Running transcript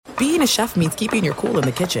being a chef means keeping your cool in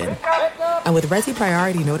the kitchen. And with Resi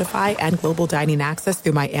Priority Notify and Global Dining Access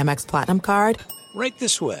through my Amex Platinum card, Right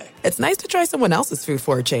this way. it's nice to try someone else's food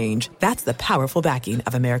for a change. That's the powerful backing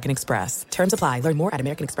of American Express. Terms apply. Learn more at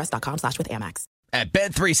americanexpress.com/withAmex. At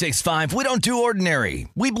Bet365, we don't do ordinary.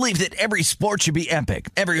 We believe that every sport should be epic.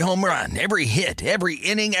 Every home run, every hit, every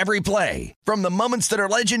inning, every play. From the moments that are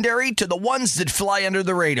legendary to the ones that fly under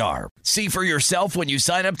the radar. See for yourself when you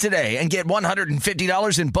sign up today and get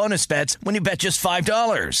 $150 in bonus bets when you bet just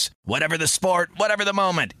 $5. Whatever the sport, whatever the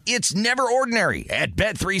moment, it's never ordinary at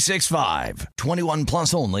Bet365. 21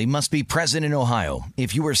 plus only. Must be present in Ohio.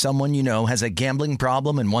 If you or someone you know has a gambling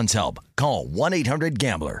problem and wants help, call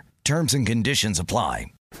 1-800-GAMBLER. Terms and conditions apply.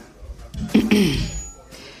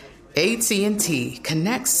 AT&T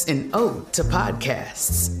connects an ode to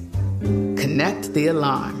podcasts. Connect the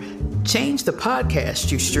alarm. Change the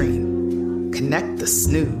podcast you stream. Connect the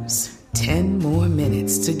snooze. 10 more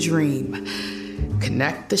minutes to dream.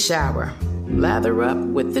 Connect the shower. Lather up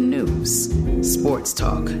with the news. Sports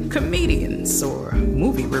talk, comedians, or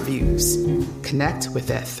movie reviews. Connect with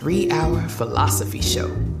that 3-hour philosophy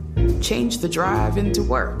show. Change the drive into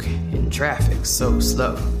work in traffic so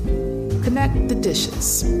slow. Connect the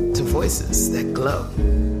dishes to voices that glow.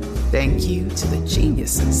 Thank you to the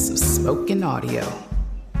geniuses of spoken audio.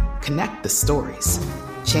 Connect the stories.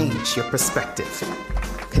 Change your perspective.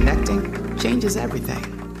 Connecting changes everything.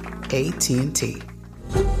 AT&T.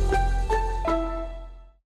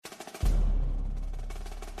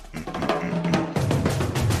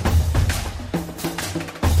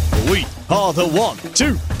 We are the 1,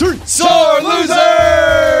 2, 3 sore losers!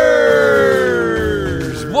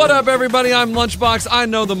 What up, everybody? I'm Lunchbox. I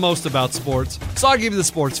know the most about sports, so I'll give you the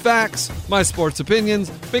sports facts, my sports opinions,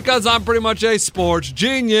 because I'm pretty much a sports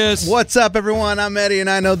genius. What's up, everyone? I'm Eddie, and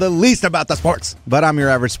I know the least about the sports. But I'm your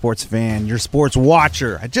average sports fan, your sports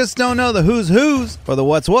watcher. I just don't know the who's or the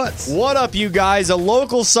what's. What up, you guys? A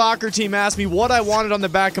local soccer team asked me what I wanted on the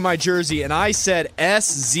back of my jersey, and I said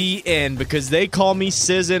SZN because they call me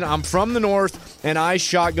Sizzin. I'm from the north, and I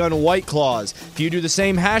shotgun White Claws. If you do the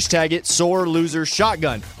same, hashtag it, sore loser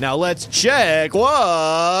shotgun. Now let's check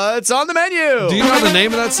what's on the menu. Do you know the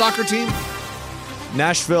name of that soccer team?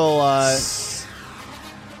 Nashville,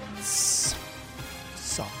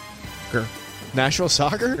 Soccer. Nashville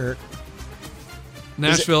Soccer?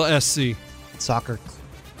 Nashville SC. Soccer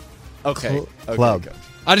Okay. Club. Coach.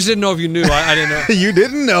 I just didn't know if you knew. I didn't know. You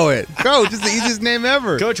didn't know it. Coach, it's the easiest name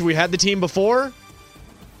ever. Coach, we had the team before?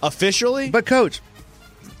 Officially? But, Coach,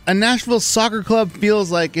 a Nashville Soccer Club feels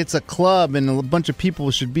like it's a club and a bunch of people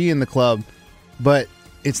should be in the club, but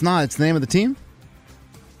it's not. It's the name of the team?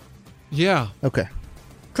 Yeah. Okay.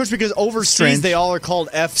 Coach, because overseas Strange. they all are called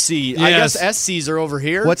FC. I Yes. guess SCs are over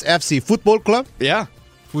here. What's FC? Football Club? Yeah.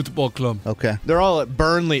 Football club. Okay. They're all at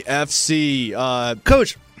Burnley FC.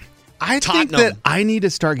 Coach, I think Tottenham. that I need to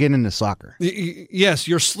start getting into soccer. Yes,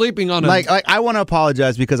 you're sleeping on a... Like I want to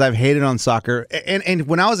apologize because I've hated on soccer. And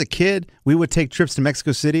when I was a kid, we would take trips to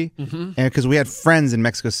Mexico City, and because we had friends in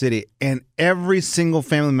Mexico City, and every single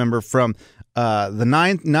family member from the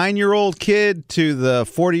 9-year-old kid to the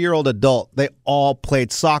 40-year-old adult, they all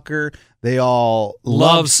played soccer. They all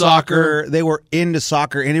loved soccer. They were into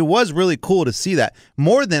soccer, and it was really cool to see that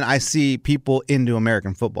more than I see people into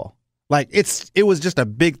American football. Like, it was just a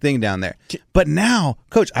big thing down there. But now,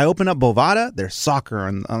 Coach, I open up Bovada, there's soccer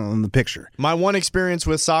on the picture. My one experience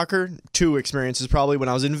with soccer, 2 experiences probably, when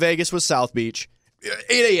I was in Vegas with South Beach.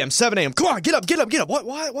 8 a.m., 7 a.m. Come on, get up.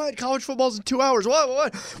 What? College football's in 2 hours.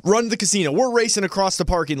 What? Run to the casino. We're racing across the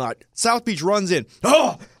parking lot. South Beach runs in.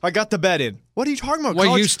 Oh, I got the bet in. What are you talking about?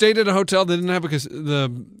 Wait, you stayed at a hotel that didn't have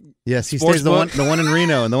the... Yes, he Sports stays the one in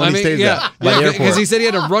Reno, and the one he stays at by the airport. Because he said he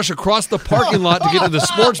had to rush across the parking lot to get to the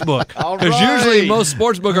sports book. Because usually most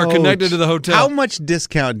sports book are connected to the hotel. How much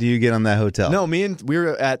discount do you get on that hotel? No, we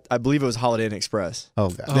were at, I believe it was Holiday Inn Express. Oh,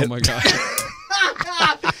 God. Oh, my God.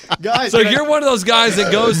 Guys, So you're one of those guys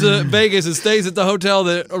that goes to Vegas and stays at the hotel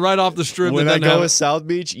that right off the strip. when that I doesn't go have with South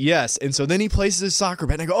Beach, yes. And so then he places his soccer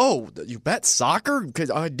bet, and I go, oh, you bet soccer?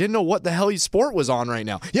 Because I didn't know what the hell sport was on right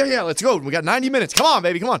now. Yeah, let's go. We got 90 minutes. Come on,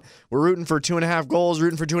 baby, come on. We're rooting for 2.5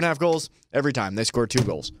 goals, Every time. They score 2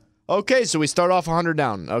 goals. Okay, so we start off 100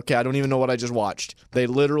 down. Okay, I don't even know what I just watched. They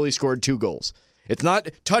literally scored 2 goals. It's not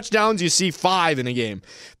touchdowns, you see 5 in a game.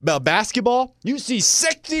 Basketball, you see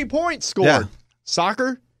 60 points scored. Yeah.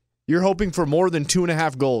 Soccer, you're hoping for more than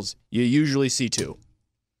 2.5 goals. You usually see 2.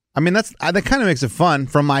 I mean, that kind of makes it fun.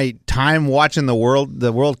 From my time watching the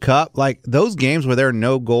World Cup, like those games where there are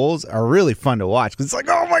no goals are really fun to watch because it's like,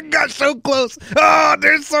 oh my gosh, so close! Oh,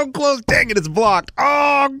 they're so close! Dang it, it's blocked!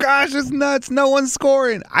 Oh gosh, it's nuts! No one's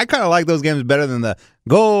scoring. I kind of like those games better than the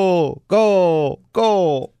goal, goal,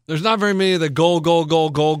 goal. There's not very many of the goals.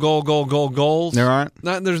 There aren't?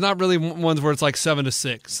 There's not really ones where it's like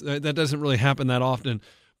 7-6. That doesn't really happen that often.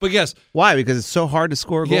 But yes. Why? Because it's so hard to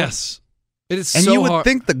score a goal? Yes. It is and so you would hard.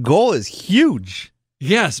 think the goal is huge.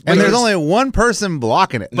 Yes. And there's only one person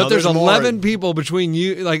blocking it. But there's 11 people between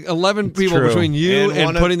you, like 11 people between you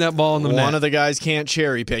and putting that ball in the net. One of the guys can't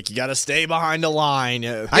cherry pick. You got to stay behind the line.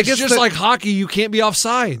 I guess just like hockey, you can't be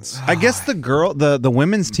offsides. I guess the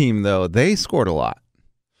women's team, though, they scored a lot.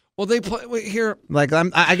 Well, they play here. Like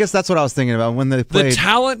I guess that's what I was thinking about when they played. The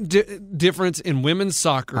talent difference in women's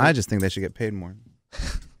soccer. I just think they should get paid more.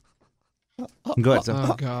 Go ahead.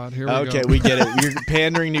 Oh God, here we go. Okay, we get it. You're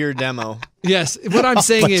pandering to your demo. Yes, what I'm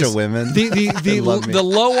saying bunch is of women. the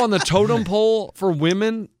low on the totem pole for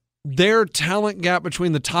women, their talent gap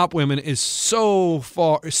between the top women is so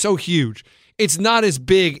huge. It's not as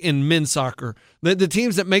big in men's soccer. The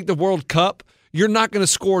teams that make the World Cup, you're not going to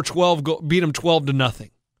score 12, beat them 12-0.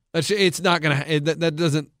 It's not going to. That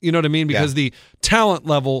doesn't. You know what I mean? Because the talent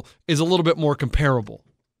level is a little bit more comparable.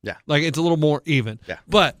 Yeah, like it's a little more even. Yeah,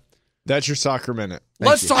 but. That's your soccer minute.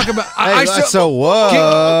 Let's talk about. So what?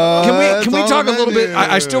 Can we talk a little bit?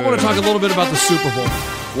 I still want to talk a little bit about the Super Bowl.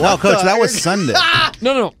 Well, Coach, that was Sunday.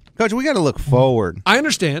 No. Coach, we got to look forward. I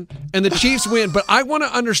understand, and the Chiefs win, but I want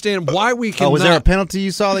to understand why we can. Oh, was there a penalty you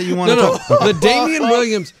saw that you wanted to talk about? The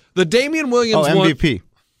Damian Williams MVP.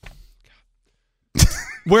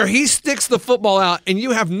 Where he sticks the football out, and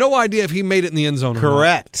you have no idea if he made it in the end zone or not.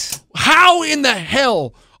 Correct. How in the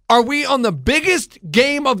hell are we on the biggest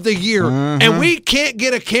game of the year, and we can't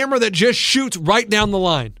get a camera that just shoots right down the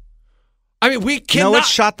line? I mean, we cannot. No, it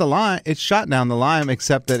shot the line. It shot down the line,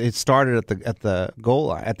 except that it started at the goal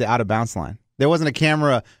line, at the out of bounds line. There wasn't a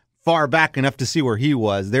camera far back enough to see where he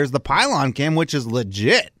was. There's the pylon cam, which is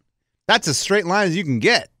legit. That's as straight line as you can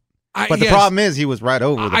get. But the problem is he was right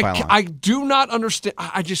over the pylon. I do not understand.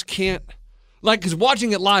 I just can't. Like, because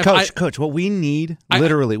watching it live, Coach, what we need,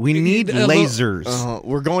 literally, we need lasers.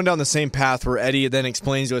 We're going down the same path where Eddie then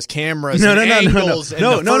explains to us cameras No. angles and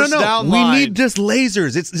the first down We line. need just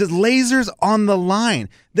lasers. It's just lasers on the line.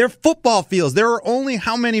 They're football fields. There are only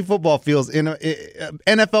how many football fields in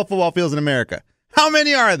NFL football fields in America? How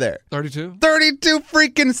many are there? 32. 32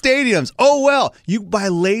 freaking stadiums. Oh, well, you buy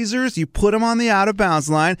lasers, you put them on the out of bounds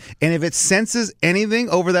line, and if it senses anything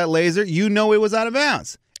over that laser, you know it was out of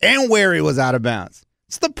bounds. And where he was out of bounds.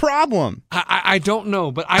 It's the problem. I don't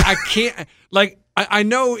know, but I can't. Like, I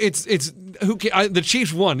know it's the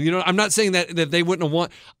Chiefs won. You know, I'm not saying that they wouldn't have won.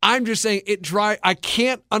 I'm just saying I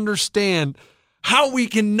can't understand how we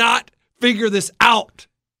cannot figure this out.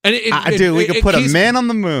 And we could put a man on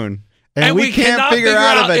the moon. And we can't figure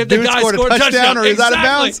out if a dude scored a touchdown or he's out of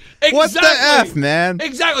bounds. What the F, man?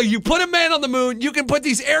 Exactly. You put a man on the moon. You can put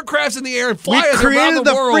these aircrafts in the air and fly us around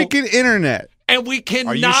the world. We created the freaking internet. And we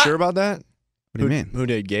cannot. Are you sure about that? What do you mean? Who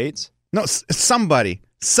did, Gates? No, somebody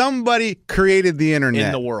created the internet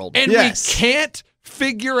in the world, and we can't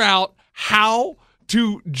figure out how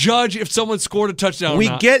to judge if someone scored a touchdown. We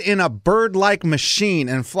or not. get in a bird-like machine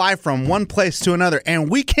and fly from one place to another, and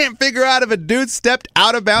we can't figure out if a dude stepped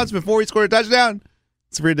out of bounds before he scored a touchdown.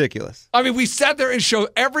 It's ridiculous. I mean, we sat there and showed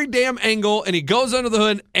every damn angle, and he goes under the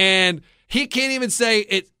hood, and he can't even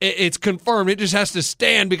say it's confirmed. It just has to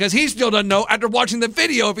stand because he still doesn't know after watching the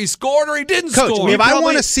video if he scored or he didn't score. Coach, if I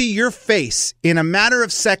want to see your face in a matter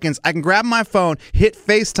of seconds, I can grab my phone, hit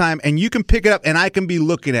FaceTime, and you can pick it up, and I can be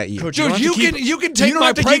looking at you. Coach, dude, you can take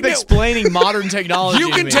my pregnant. Keep explaining modern technology.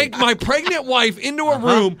 You can take my pregnant wife into a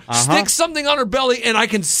room, stick something on her belly, and I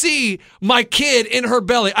can see my kid in her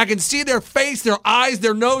belly. I can see their face, their eyes,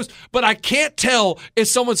 their nose, but I can't tell if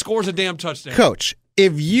someone scores a damn touchdown. Coach,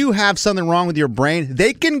 if you have something wrong with your brain,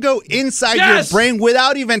 they can go inside your brain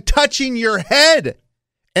without even touching your head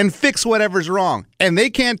and fix whatever's wrong. And they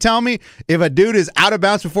can't tell me if a dude is out of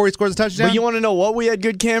bounds before he scores a touchdown. But you want to know what we had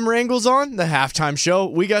good camera angles on? The halftime show.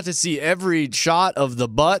 We got to see every shot of the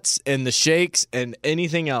butts and the shakes and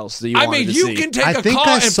anything else that you wanted to see. I mean, you can take a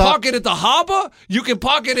car and pocket it the haba. You can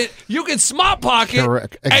pocket it. You can smart pocket.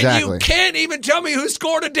 Correct. Exactly. And you can't even tell me who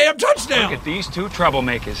scored a damn touchdown. Look at these two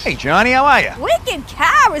troublemakers. Hey, Johnny, how are you? Wicked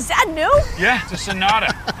car. Is that new? Yeah, it's a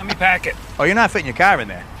Sonata. Let me pack it. Oh, you're not fitting your car in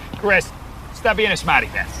there. Chris, stop being a smarty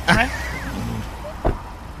pants, all right?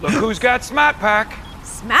 Look who's got Smart Pack.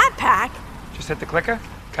 Smart Pack? Just hit the clicker.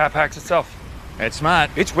 Car packs itself. It's smart.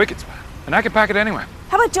 It's wicked smart. And I can pack it anywhere.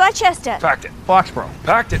 How about Dorchester? Packed it. Foxborough.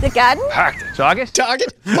 Packed it. The Garden? Packed it. Saugus?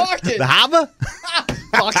 Target. Packed it. The Hava?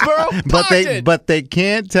 Foxborough? but they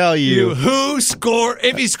can't tell you. Who scored,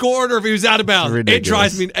 if he scored or if he was out of bounds. Ridiculous. It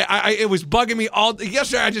drives me. It was bugging me all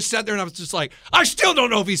yesterday. I just sat there and I was just like, I still don't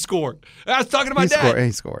know if he scored. I was talking to my dad.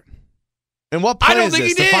 He scored. And what play I don't is think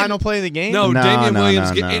this? he did. The final play of the game? No, No, Damian no,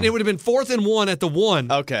 Williams. no. And it would have been 4th and 1 at the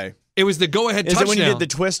 1. Okay. It was the go-ahead Is touchdown. it when you did the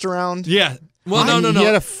twist around? Yeah. Well, no. He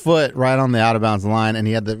had a foot right on the out of bounds line, and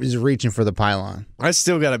he was reaching for the pylon. I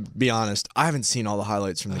still got to be honest. I haven't seen all the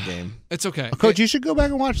highlights from the game. It's okay. Coach, you should go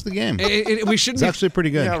back and watch the game. We shouldn't It's be. actually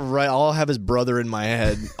pretty good. Yeah, right. I'll have his brother in my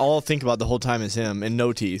head. All I'll think about the whole time is him and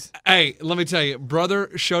no teeth. Hey, let me tell you,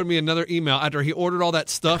 brother showed me another email after he ordered all that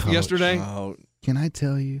stuff yesterday. Oh, Can I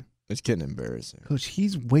tell you, it's getting embarrassing. Coach?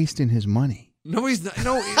 He's wasting his money. No, he's not.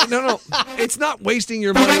 No. It's not wasting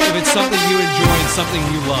your money if it's something you enjoy and something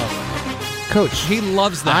you love. Coach, He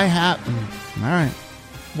loves that. I have. All right.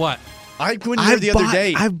 What? I went here the other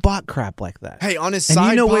day. I've bought crap like that. Hey, on his and side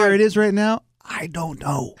you know pod- where it is right now? I don't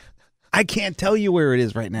know. I can't tell you where it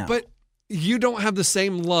is right now. But you don't have the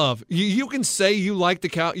same love. You can say you like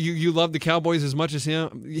you love the Cowboys as much as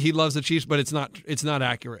him. He loves the Chiefs, but it's not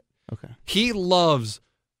accurate. okay. He loves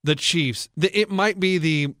the Chiefs. It might be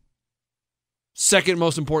the second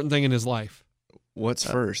most important thing in his life. What's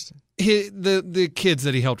first? The kids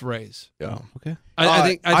that he helped raise. Yeah. Okay.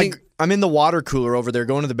 I think I'm in the water cooler over there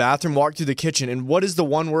going to the bathroom, walk through the kitchen, and what is the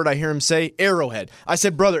one word I hear him say? Arrowhead. I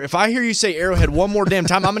said, brother, if I hear you say arrowhead one more damn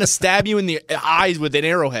time, I'm going to stab you in the eyes with an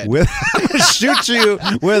arrowhead. Shoot you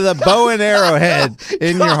with a bow and arrowhead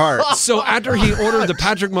in your heart. so. After he ordered the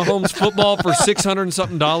Patrick Mahomes football for $600 and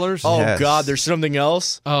something, Oh, Yes. God, there's something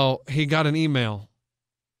else? he got an email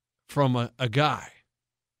from a guy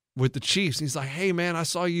with the Chiefs. He's like, hey, man, I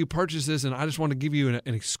saw you purchase this, and I just want to give you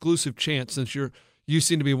an exclusive chance since you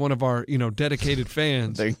seem to be one of our dedicated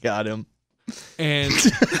fans. They got him. And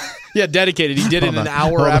Yeah, dedicated. He did it an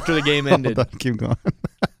hour after the game ended. Hold on, keep going.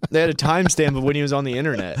 They had a timestamp of when he was on the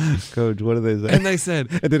internet. Coach, what did they say? and they said,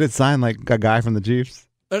 Did it sign like a guy from the Chiefs?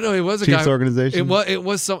 oh, no, it was a Chiefs guy. organization? It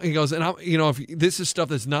was something. He goes, and if this is stuff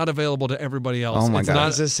that's not available to everybody else. Oh, my it's God. Not,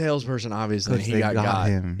 As a salesperson, obviously, Coach, he they got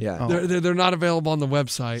him. Yeah. Oh. they're not available on the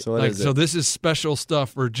website. So what is it? this is special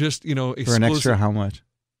stuff for just exclusive. For an extra how much?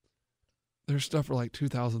 There's stuff for like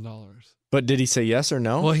 $2,000. But did he say yes or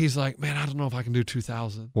no? Well, he's like, man, I don't know if I can do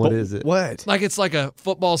 2,000. What is it? What? Like it's like a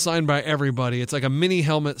football signed by everybody. It's like a mini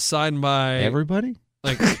helmet signed by Everybody?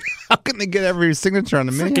 like How can they get every signature on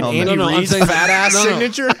the mini helmet? Andy No, I'm Reid's saying- fat ass no, no.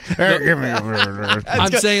 signature?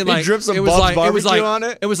 I'm saying he like dripped some it was Bub's like it was barbecue like on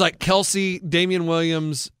it? it was like Kelsey, Damian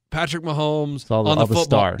Williams, Patrick Mahomes all the- on the all the football.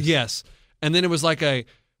 stars. Yes, and then it was like a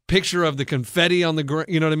picture of the confetti on the ground.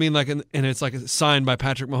 You know what I mean? Like and it's like signed by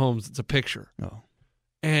Patrick Mahomes. It's a picture, Oh.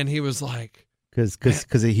 and he was like.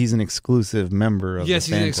 Because he's an exclusive member of Yes,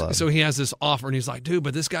 the fan club. so he has this offer, and he's like, "Dude,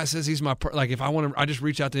 but this guy says he's my like. If I want to, I just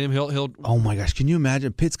reach out to him. He'll." Oh my gosh! Can you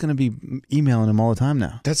imagine? Pitt's going to be emailing him all the time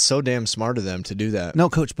now. That's so damn smart of them to do that. No,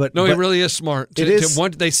 Coach, but No, it really is smart. It is-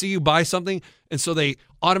 They see you buy something, and so they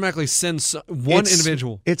automatically send one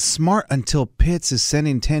individual. It's smart until Pitts is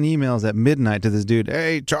sending 10 emails at midnight to this dude.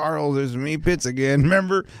 Hey, Charles, it's me, Pitts again.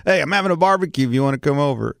 Remember? Hey, I'm having a barbecue if you want to come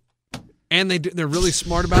over. And they're really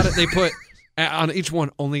smart about it. They put on each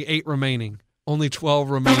one only 8 remaining, only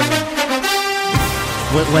 12 remaining.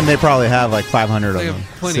 When they probably have like 500 of They them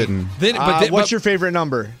have plenty. sitting. What's your favorite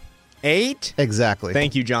number? 8? Exactly.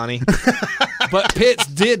 Thank you, Johnny. But Pitts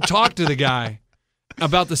did talk to the guy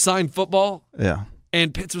about the signed football, Yeah.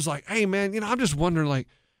 and Pitts was like, "Hey, man, I'm just wondering, like,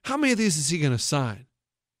 how many of these is he going to sign?"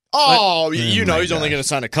 Oh, you know my he's only gosh. going to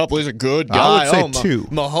sign a couple. He's a good guy. I would say oh, 2.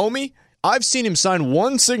 Mahomie, I've seen him sign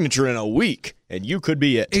one signature in a week, and you could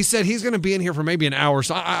be it. He said he's going to be in here for maybe an hour,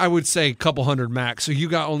 so I would say a couple hundred max. So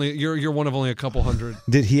you're one of only a couple hundred.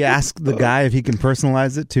 Did he ask the guy if he can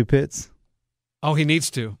personalize it to Pitts? Oh, he needs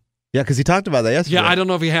to. Yeah, because he talked about that yesterday. Yeah, I don't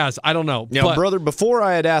know if he has. I don't know. Now, but brother, before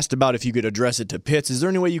I had asked about if you could address it to Pitts, is there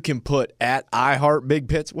any way you can put at I Heart Big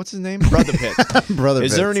Pitts? What's his name? Brother Pitts. Brother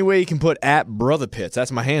Is there Pitts. any way you can put at Brother Pitts?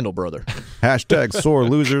 That's my handle, brother. Hashtag sore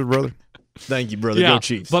losers, brother. Thank you, brother. yeah, Go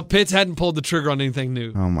Chiefs. but Pitts hadn't pulled the trigger on anything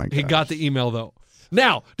new. Oh, my He gosh. got the email though.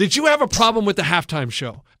 Now, did you have a problem with the halftime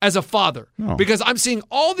show as a father? No. Because I'm seeing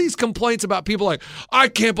all these complaints about people like, I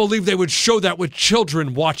can't believe they would show that with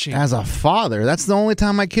children watching. As a father, that's the only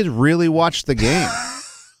time my kids really watched the game.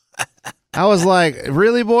 I was like,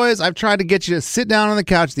 really, boys? I've tried to get you to sit down on the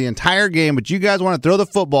couch the entire game, but you guys want to throw the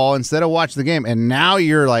football instead of watch the game. And now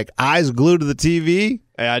you're like eyes glued to the TV?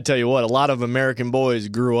 Hey, I tell you what, a lot of American boys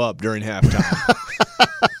grew up during halftime.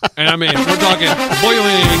 And I mean, we're talking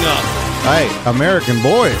boiling up. Hey, American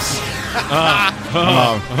boys.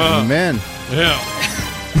 Men. Yeah.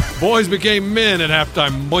 Boys became men at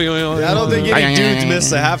halftime. I don't think any dudes miss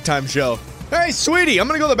the halftime show. Hey, sweetie, I'm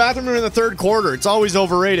going to go to the bathroom in the third quarter. It's always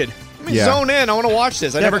overrated. Let me zone in. I want to watch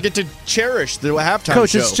this. I never get to cherish the halftime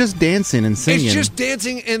Coach, show. it's just dancing and singing. It's just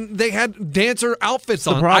dancing, and they had dancer outfits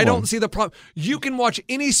on. problem. I don't see the problem. You can watch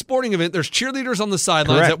any sporting event. There's cheerleaders on the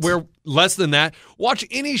sidelines Correct. that wear less than that. Watch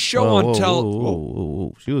any show on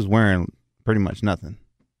Whoa. She was wearing pretty much nothing.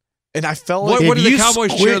 And I felt like... What do the you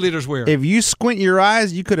Cowboys cheerleaders wear? If you squint your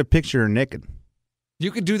eyes, you could have pictured her naked.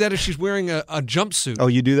 You could do that if she's wearing a jumpsuit. Oh,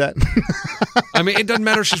 you do that? I mean, it doesn't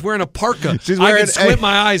matter if she's wearing a parka. She's I wearing can squint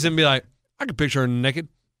my eyes and be like, I could picture her naked.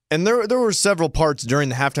 And there were several parts during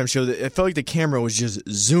the halftime show that it felt like the camera was just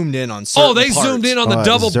zoomed in on certain They parts. zoomed in on the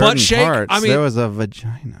double certain butt shake. parts, I mean, there was a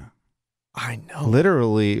vagina. I know.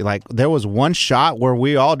 Literally, like, there was one shot where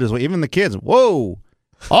we all just, even the kids, whoa.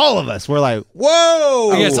 All of us were like,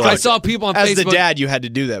 whoa. yes, I saw people on As Facebook. the dad, you had to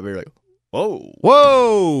do that. We were like, whoa.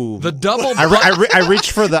 Whoa. The double butt. I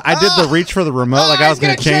reached for the, I did the reach for the remote, like I was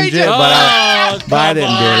going to change it, but I didn't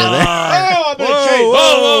do it. Oh, I'm going to change.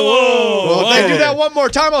 Whoa. Well, if they do that one more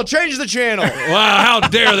time, I'll change the channel. Wow, how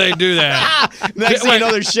dare they do that? Next thing you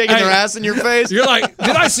know, they're shaking their ass in your face. You're like,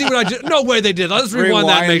 did I see what I did? No way they did. Let's rewind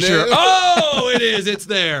that and make Rewind sure. it. Oh, it is. It's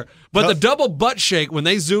there. But the double butt shake, when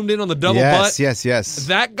they zoomed in on the double butt, Yes.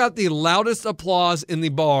 that got the loudest applause in the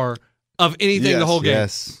bar of anything the whole game.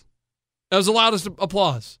 Yes. That was the loudest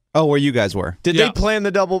applause. Oh, where you guys were. Did Yeah. they plan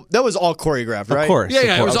the double? That was all choreographed, right? Of course.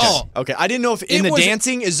 Yeah, it was course. all. Okay, I didn't know if in It the was-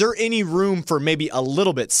 dancing, is there any room for maybe a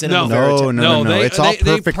little bit cinema No, verite? no. It's all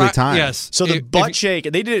perfectly timed. Yes. So the If butt you- shake,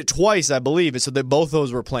 they did it twice, I believe, so that both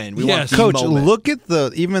those were playing. We Yes. want the Coach, moment. look at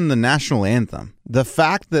even the national anthem. The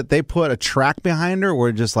fact that they put a track behind her,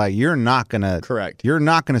 we're just like, you're not gonna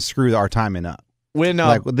screw our timing up. When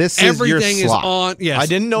Like this is your everything is slot. on. Yes. I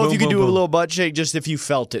didn't know if Boom, you could boom, do a boom. little butt shake just if you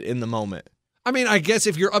felt it in the moment. I mean, I guess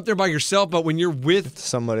if you're up there by yourself, but when you're with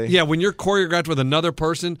Somebody. yeah, when you're choreographed with another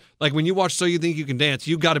person, like when you watch So You Think You Can Dance,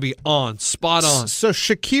 you got to be spot on. So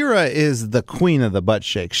Shakira is the queen of the butt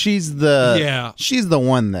shake. She's the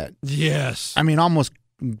one that Yes. I mean almost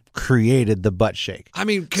created the butt shake. I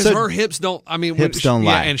mean, because So- her hips don't. I mean, Hips don't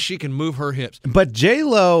yeah, lie. and she can move her hips. But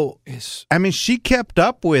J-Lo, Is I mean, she kept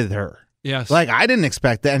up with her. yes, Like I didn't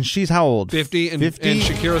expect that, and she's how old? 50 and 50? and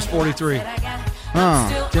Shakira's 43.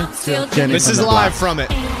 Jenny This from is the live block. from it.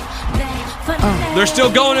 They're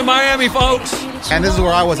still going in Miami, folks. And this is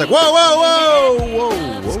where I was like, whoa.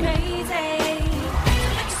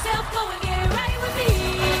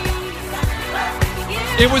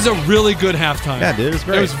 It was a really good halftime. Yeah, dude, it was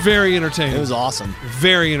great. It was very entertaining. It was awesome.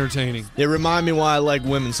 very entertaining. It reminded me why I like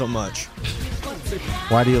women so much.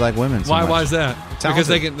 Why do you like women so much? Why is that? Because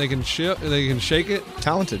Talented. they can shake it.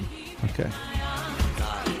 Talented. Okay.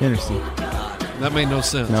 Interesting. That made no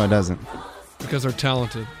sense. No, it doesn't. Because they're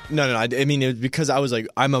talented. No. I mean, it was because I was like,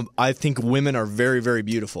 I think women are very, very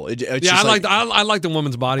beautiful. It's Yeah, just I like the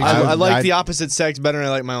woman's body. I like I- the opposite sex better than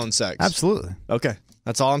I like my own sex. Absolutely. Okay,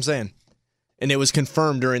 that's all I'm saying. And it was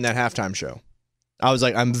confirmed during that halftime show. I was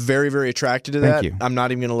like, I'm very, very attracted to Thank that. you. I'm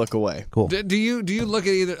not even going to look away. Cool. Do you look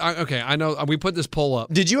at either? Okay, I know we put this poll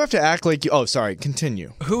up. Did you have to act like you? Oh, sorry.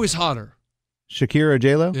 Continue. Who is hotter? Shakira or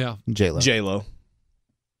J-Lo? Yeah. J-Lo. J-Lo.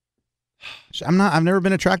 I've never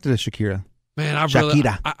been attracted to Shakira. Man,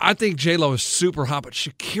 Shakira. I think J Lo is super hot, but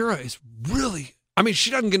Shakira is really. I mean,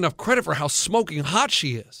 she doesn't get enough credit for how smoking hot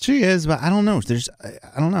she is. She is, but I don't know.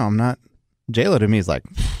 I don't know. I'm not. J-Lo to me is like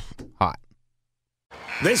hot.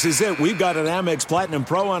 This is it. We've got an Amex Platinum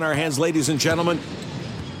Pro on our hands, ladies and gentlemen.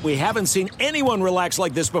 We haven't seen anyone relax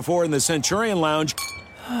like this before in the Centurion Lounge.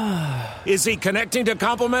 Is he connecting to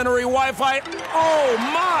complimentary Wi-Fi? Oh,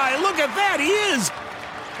 my. Look at that. He is.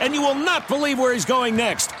 And you will not believe where he's going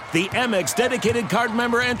next. The Amex dedicated card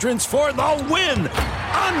member entrance for the win.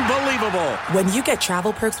 Unbelievable. When you get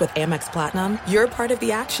travel perks with Amex Platinum, you're part of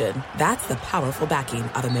the action. That's the powerful backing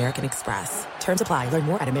of American Express. Terms apply. Learn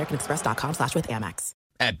more at americanexpress.com/withAmex.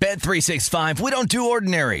 At Bet365, we don't do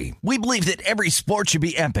ordinary. We believe that every sport should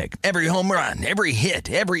be epic. Every home run, every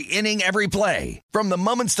hit, every inning, every play. From the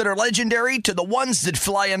moments that are legendary to the ones that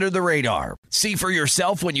fly under the radar. See for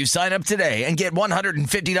yourself when you sign up today and get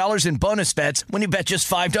 $150 in bonus bets when you bet just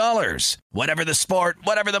 $5. Whatever the sport,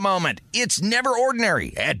 whatever the moment, it's never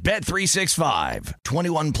ordinary at Bet365.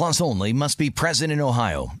 21 plus only. Must be present in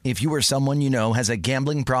Ohio. If you or someone you know has a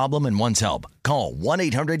gambling problem and wants help, call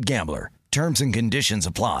 1-800-GAMBLER. Terms and conditions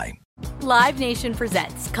apply. Live Nation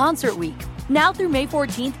presents Concert Week. Now through May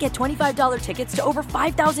 14th, get $25 tickets to over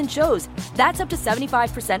 5,000 shows. That's up to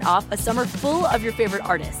 75% off a summer full of your favorite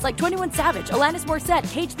artists like 21 Savage, Alanis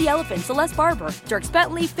Morissette, Cage the Elephant, Celeste Barber, Dierks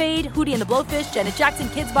Bentley, Fade, Hootie and the Blowfish, Janet Jackson,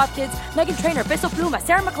 Kids Bop Kids, Meghan Trainor, Peso Pluma,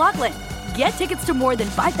 Sarah McLachlan. Get tickets to more than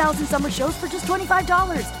 5,000 summer shows for just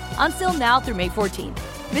 $25. On sale now through May 14th.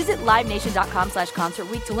 Visit LiveNation.com/Concert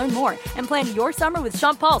Week to learn more and plan your summer with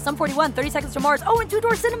Sean Paul, Sum 41, 30 Seconds to Mars, and Two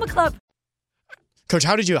Door Cinema Club. Coach,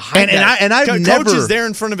 how did you hide that? And I've Coach never... is there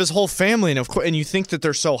in front of his whole family, and you think that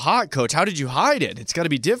they're so hot, Coach. How did you hide it? It's got to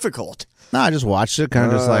be difficult. No, I just watched it, kind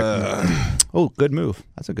of just like, oh, good move.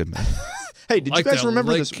 That's a good move. Hey, did you guys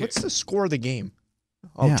remember this? What's the score of the game?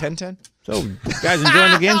 Oh, 10-10? So, you guys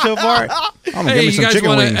enjoying the game so far? I'm going to give me some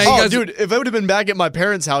chicken wings. Dude, if I would have been back at my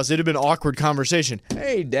parents' house, it'd have been an awkward conversation.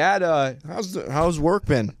 Hey, Dad, how's work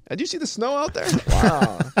been? Did you see the snow out there?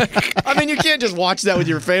 Wow. I mean, you can't just watch that with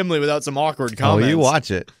your family without some awkward comments. Oh, you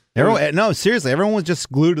watch it. No, seriously, everyone was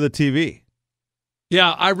just glued to the TV.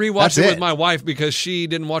 Yeah, I rewatched it with my wife because she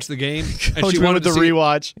didn't watch the game. And Coach she wanted to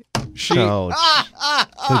rewatch.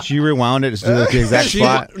 Coach, you rewound it to the exact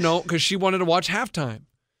spot? No, because she wanted to watch halftime.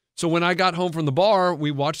 So when I got home from the bar,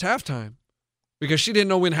 we watched halftime. Because she didn't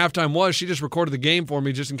know when halftime was. She just recorded the game for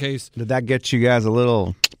me just in case. Did that get you guys a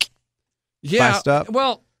little spiced up?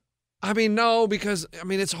 Well, I mean, no, because,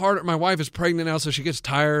 it's hard. My wife is pregnant now, so she gets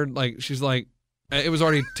tired. Like, she's like, it was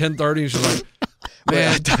already 10:30, and she's like,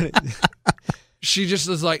 man. She just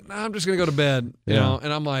is like, nah, I'm just going to go to bed. You know?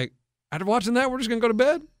 And I'm like, after watching that, we're just going to go to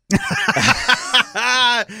bed?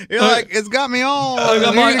 You're like, it's got me all. I'm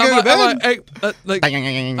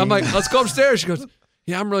like, let's go upstairs. She goes,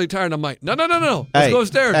 yeah, I'm really tired. I'm like, no. Let's go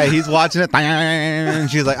upstairs. Hey, he's watching it. And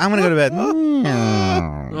she's like, I'm going to go to bed.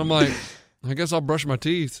 I'm like, I guess I'll brush my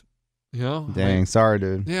teeth. You know? Dang, sorry,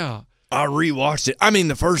 dude. Yeah. I rewatched it. I mean,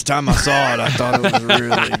 the first time I saw it, I thought it was really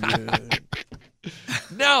good.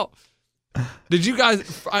 Now, did you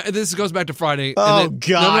guys? This goes back to Friday. Oh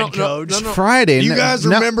God, Coach! No. Friday. You guys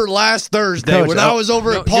remember last Thursday Coach, when I was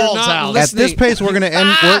over at Paul's house? At this pace, we're going to end.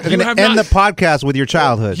 We're going to end the podcast with your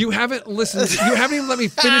childhood. You haven't listened. You haven't even let me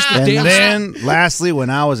finish the and damn. And then, lastly, when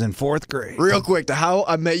I was in 4th grade, real quick, the How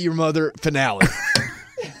I Met Your Mother finale.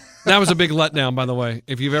 That was a big letdown, by the way.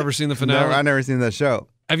 If you've ever seen the finale, no, I've never seen that show.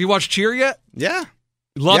 Have you watched Cheer yet? Yeah,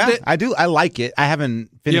 loved it. I do. I like it. I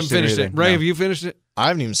haven't finished. You haven't finished it. Ray, have you finished it? I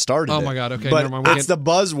haven't even started. Oh my God! Okay, but never mind. It's the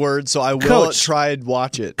buzzword, so I will try and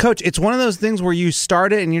watch it. Coach, it's one of those things where you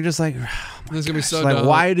start it and you're just like, this is gonna be so like, dumb.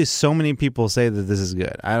 why do so many people say that this is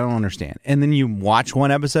good? I don't understand. And then you watch one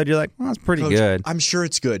episode, you're like, well, that's pretty good. I'm sure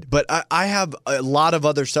it's good, but I have a lot of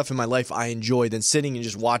other stuff in my life I enjoy than sitting and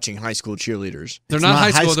just watching high school cheerleaders. They're not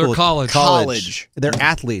high school. They're college. They're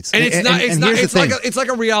athletes, and it's like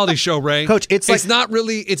a reality show, Ray. Coach, it's not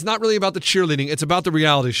really about the cheerleading. It's about the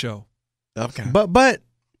reality show. Okay, but.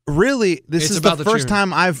 Really, this is the first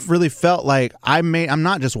time I've really felt like I'm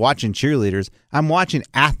not just watching cheerleaders. I'm watching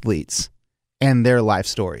athletes and their life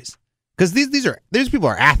stories. Because these people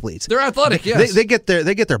are athletes. They're athletic, yes. They get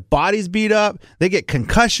their bodies beat up. They get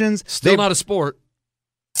concussions. Still not a sport.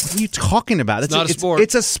 What are you talking about? It's not a sport.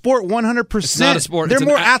 It's a sport 100%. It's not a sport. They're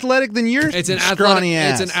more athletic than yours. It's an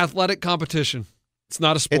athletic competition. It's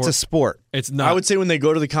not a sport. It's a sport. It's not. I would say when they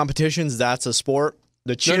go to the competitions, that's a sport.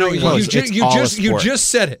 The cheering, you just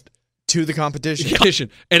said it. To the competition.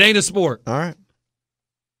 It ain't a sport. All right.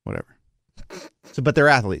 Whatever. So, but they're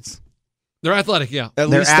athletes. They're athletic, yeah. At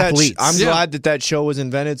they're least athletes. I'm glad that show was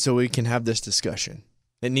invented so we can have this discussion.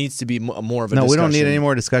 It needs to be more of a discussion. No, we don't need any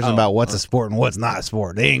more discussion about what's a sport and what's not a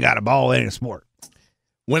sport. They ain't got a ball, it ain't a sport.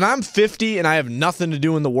 When I'm 50 and I have nothing to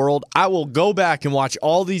do in the world, I will go back and watch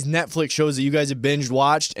all these Netflix shows that you guys have binge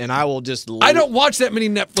watched, and I will just. I don't watch that many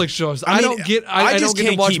Netflix shows. I don't get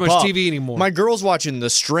to watch much TV anymore. My girl's watching The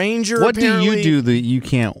Stranger. What apparently. do you do that you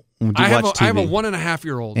can't watch TV? I have a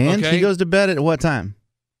 1.5-year-old. And okay? he goes to bed at what time?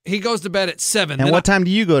 He goes to bed at 7. And what time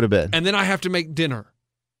do you go to bed? And then I have to make dinner.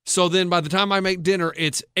 So then by the time I make dinner,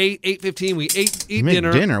 it's 8:15. We eat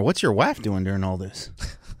dinner. What's your wife doing during all this?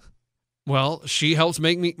 Well, she helps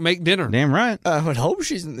make dinner. Damn right. I would hope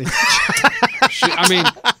she's in the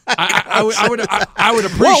I would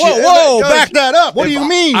appreciate. Whoa! Back that up. What do you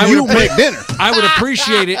mean? You make dinner? I would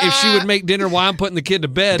appreciate it if she would make dinner while I'm putting the kid to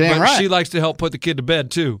bed. Damn but right. She likes to help put the kid to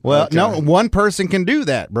bed too. Well, no, one person can do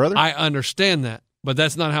that, brother. I understand that, but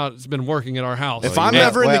that's not how it's been working at our house. If I'm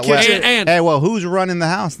ever in the kitchen, who's running the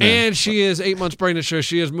house then? And she is 8 months pregnant, so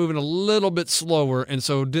she is moving a little bit slower, and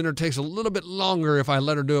so dinner takes a little bit longer if I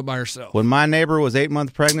let her do it by herself. When my neighbor was 8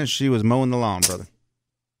 months pregnant, she was mowing the lawn, brother.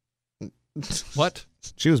 What?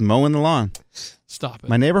 She was mowing the lawn. Stop it.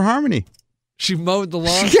 My neighbor Harmony. She mowed the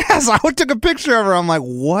lawn? Yes, I took a picture of her. I'm like,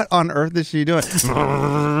 what on earth is she doing?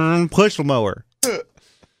 Push mower.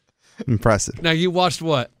 Impressive. Now, you watched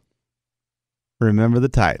what? Remember the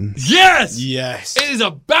Titans. Yes! Yes. It is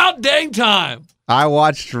about dang time. I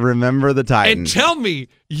watched Remember the And Titans. tell me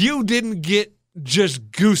you didn't get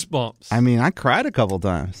just goosebumps. I mean, I cried a couple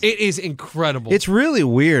times. It is incredible. It's really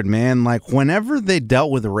weird, man. Like, whenever they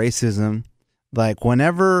dealt with racism, like,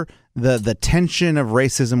 whenever the tension of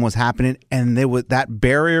racism was happening and that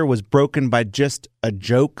barrier was broken by just a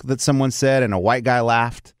joke that someone said and a white guy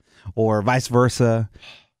laughed, or vice versa,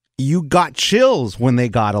 you got chills when they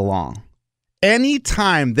got along.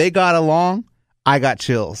 Anytime they got along, I got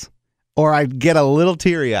chills. Or I'd get a little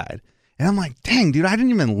teary-eyed. And I'm like, dang, dude, I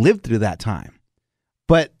didn't even live through that time.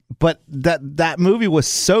 But that movie was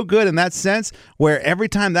so good in that sense, where every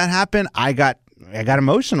time that happened, I got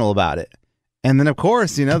emotional about it. And then, of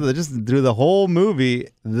course, just through the whole movie,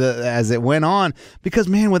 as it went on, because,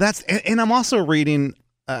 man, and I'm also reading,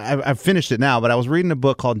 I've finished it now, but I was reading a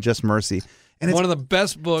book called Just Mercy. And it's one of the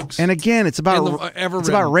best books. And again, it's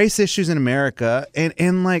about race issues in America,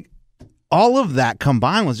 and like all of that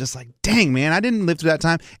combined was just like, dang, man, I didn't live through that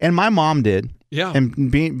time, and my mom did. Yeah,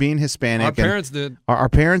 and being Hispanic, our parents did. Our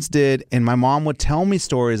parents did, and my mom would tell me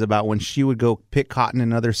stories about when she would go pick cotton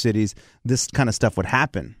in other cities. This kind of stuff would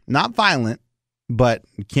happen, not violent, but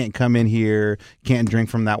you can't come in here, can't drink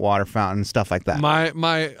from that water fountain, stuff like that.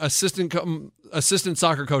 My assistant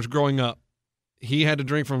soccer coach growing up, he had to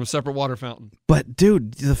drink from a separate water fountain. But,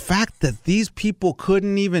 dude, the fact that these people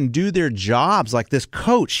couldn't even do their jobs, like this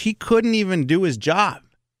coach, he couldn't even do his job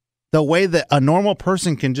the way that a normal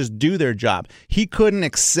person can just do their job. He couldn't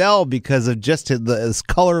excel because of just the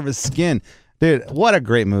color of his skin. Dude, what a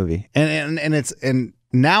great movie. And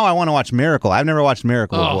now I want to watch Miracle. I've never watched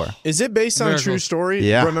Miracle before. Is it based on a true story?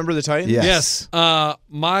 Yeah. Remember the Titans? Yes.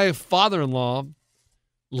 My father-in-law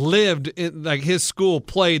lived in, like, his school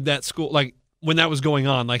played that school, like, when that was going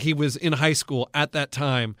on. Like, he was in high school at that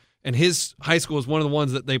time, and his high school was one of the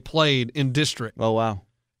ones that they played in district. Oh, wow.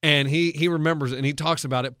 And he remembers it, and he talks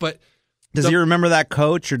about it. But does he remember that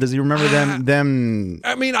coach, or does he remember them?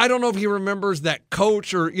 I mean, I don't know if he remembers that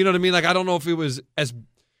coach, or, you know what I mean? Like, I don't know if it was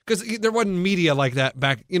because there wasn't media like that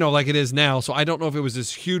back, like it is now. So I don't know if it was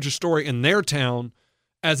as huge a story in their town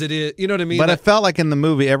as it is. You know what I mean? But I felt like in the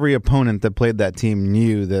movie, every opponent that played that team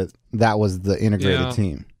knew that was the integrated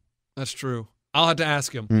team. That's true. I'll have to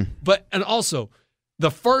ask him. And also, the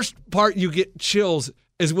first part you get chills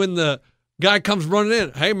is when the guy comes running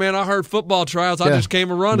in. Hey, man, I heard football tryouts. I just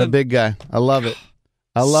came running. The big guy. I love it.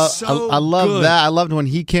 I love that. I loved when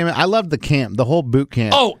he came in. I loved the camp, the whole boot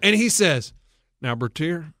camp. Oh, and he says, now,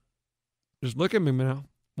 Bertier, just look at me now.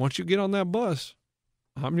 Once you get on that bus,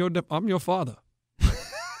 I'm your father.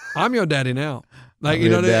 I'm your daddy now. Like, you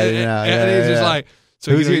know what I mean? And he's just like,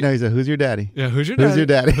 so he said, who's your daddy? Yeah, who's your daddy? Who's your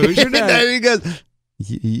daddy? Who's your daddy? And he goes,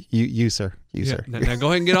 you sir. You, sir. Now go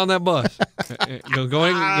ahead and get on that bus. go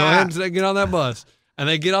ahead and get on that bus. And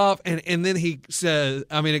they get off, and then he says,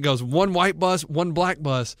 it goes one white bus, one black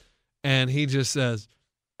bus, and he just says,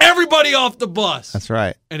 everybody off the bus. That's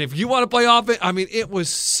right. And if you want to play off it, it was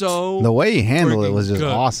so the way he handled it was just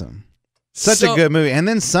good. Awesome. Such a good movie. And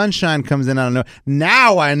then Sunshine comes in out of nowhere.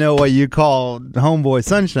 Now I know what you call homeboy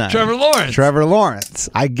Sunshine. Trevor Lawrence.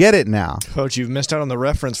 I get it now. Coach, you've missed out on the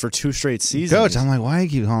reference for 2 straight seasons. Coach, I'm like, why do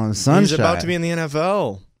you keep calling him Sunshine? He's about to be in the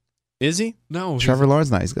NFL. Is he? No. Trevor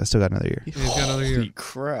Lawrence, no, he's still got another year. He's got another year. Holy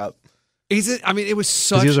crap. It was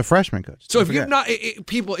such. He was a freshman, Coach. So if you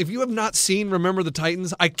have not seen Remember the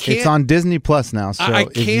Titans, I can't. It's on Disney Plus now. So I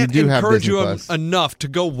can't encourage you Plus. enough to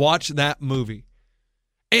go watch that movie.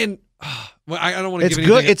 And I don't want to. It's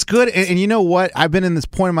good. It's good. And you know what? I've been in this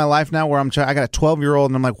point in my life now where I got a 12-year-old,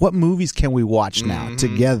 and I'm like, what movies can we watch now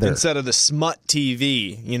together instead of the smut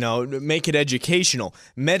TV? Make it educational.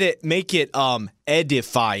 Make it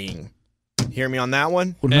edifying. Hear me on that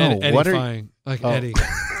one? No, what are you? Like Eddie.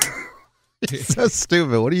 It's so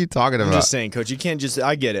stupid. What are you talking about? I'm just saying, Coach, you can't just...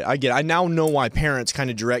 I get it. I now know why parents kind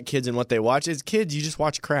of direct kids in what they watch. As kids, you just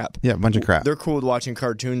watch crap. Yeah, a bunch of crap. They're cool with watching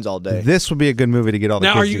cartoons all day. This would be a good movie to get all the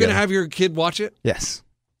kids Now, are you going to have your kid watch it? Yes,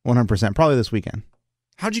 100%. Probably this weekend.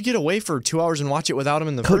 How'd you get away for 2 hours and watch it without them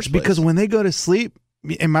in the Coach, first place? because when they go to sleep,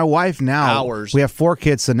 and my wife now... Hours. We have 4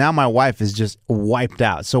 kids, so now my wife is just wiped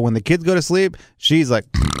out. So when the kids go to sleep, she's like...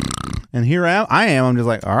 And here I am. I'm just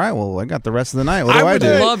like, all right, well, I got the rest of the night. What do I do?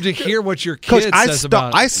 I would love to hear what your kid says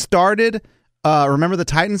about it. I started Remember the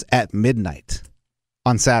Titans at midnight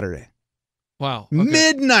on Saturday. Wow. Okay.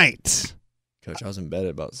 Midnight. Coach, I was in bed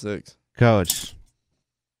at about 6. Coach.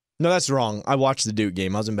 No, that's wrong. I watched the Duke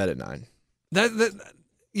game. I was in bed at 9.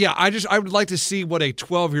 I would like to see what a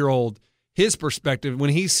 12-year-old his perspective when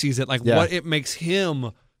he sees it, like what it makes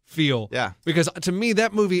him feel. Yeah. Because to me,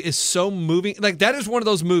 that movie is so moving. Like, that is one of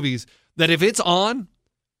those movies that if it's on,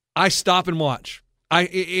 I stop and watch.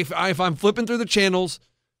 If I'm flipping through the channels,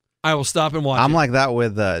 I will stop and watch I'm it. like that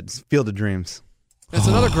with Field of Dreams. That's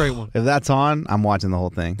another great one. If that's on, I'm watching the whole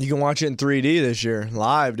thing. You can watch it in 3D this year,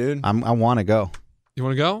 live, dude. I want to go. You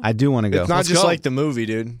want to go? I do want to go. It's not Let's just go. like the movie,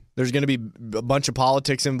 dude. There's going to be a bunch of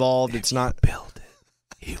politics involved. It's not. Build it.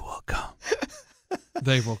 He will come.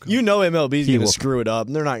 They will come. You know MLB's He going to will. screw it up.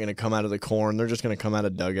 They're not going to come out of the corn. They're just going to come out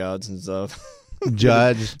of dugouts and stuff.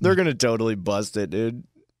 Judge. They're going to totally bust it, dude.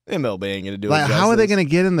 MLB ain't going to do it. Like, how are they justice. going to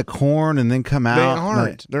get in the corn and then come out? They aren't.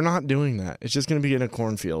 Like, They're not doing that. It's just going to be in a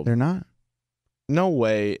cornfield. they're not. No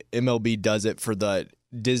way MLB does it for the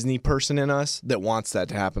Disney person in us that wants that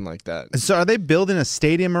to happen like that. So are they building a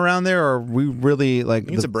stadium around there, or are we really like I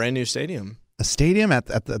think it's a brand new stadium. a stadium at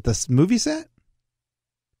the movie set?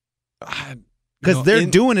 I- Because No, they're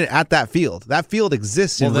doing it at that field. That field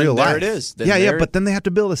exists in then real there life. it is. Then Yeah, there- but then they have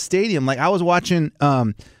to build a stadium. Like I was watching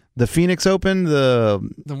the Phoenix Open, the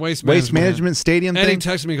waste management stadium Eddie thing.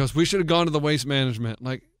 texted me, he goes, we should have gone to the waste management.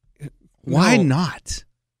 Like, Why no. not?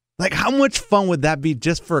 Like, how much fun would that be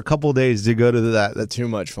just for a couple of days to go to that? That's too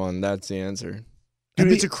much fun. That's the answer. It'd Dude,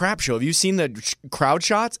 be- it's a crap show. Have you seen the crowd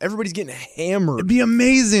shots? Everybody's getting hammered. It'd be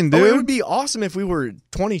amazing, dude. Oh, it would be awesome if we were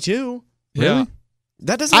 22. Yeah.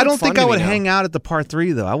 That doesn't. I look don't fun think to I me would now. hang out at the par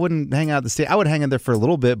 3 though. I wouldn't hang out at the state. I would hang out there for a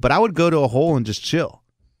little bit, but I would go to a hole and just chill.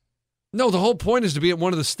 No, the whole point is to be at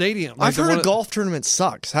one of the stadiums. Like I've heard a golf tournament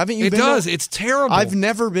sucks. Haven't you? It been does. To? It's terrible. I've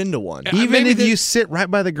never been to one. Even maybe if the- you sit right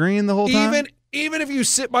by the green the whole time. Even if you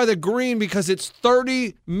sit by the green, because it's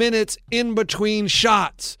 30 minutes in between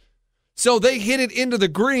shots. So they hit it into the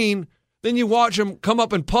green, then you watch them come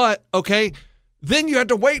up and putt, okay? Then you have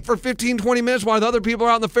to wait for 15, 20 minutes while the other people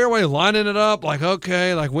are out in the fairway lining it up, like,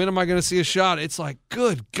 okay, like, when am I going to see a shot? It's like,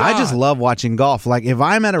 good God. I just love watching golf. Like if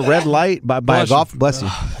I'm at a red light by a Bless you. golf, bless you.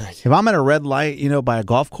 If I'm at a red light, by a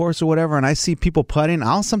golf course or whatever, and I see people putting,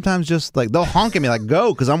 I'll sometimes just like they'll honk at me like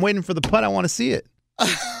go because I'm waiting for the putt. I want to see it.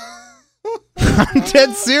 I'm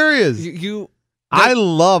dead serious. I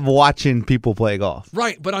love watching people play golf.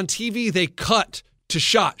 Right, but on TV, they cut to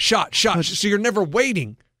shot. So you're never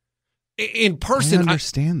waiting. In person, I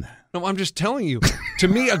understand that. No, I'm just telling you. To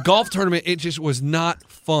me, a golf tournament, it just was not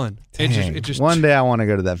fun. Dang. It just One day I want to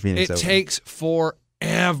go to that Phoenix It Open. takes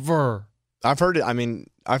forever. I've heard it. I mean,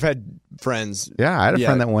 I've had friends. Yeah, I had a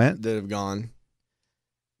friend that went. That have gone.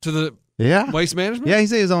 To the Yeah. waste management? Yeah, he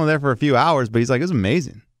said he was only there for a few hours, but he's like, it was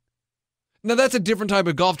amazing. Now, that's a different type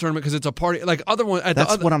of golf tournament because it's a party. Like, other one.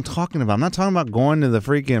 That's what I'm talking about. I'm not talking about going to the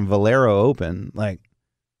freaking Valero Open. Like,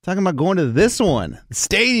 talking about going to this one,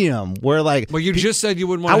 stadium, where like. Well, you just said you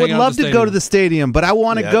wouldn't want I to would hang out love at the to go to stadium. the stadium, but I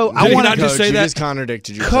want to go. I Did he want not just say You that? just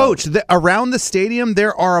contradicted yourself. Coach, around the stadium,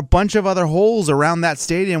 there are a bunch of other holes around that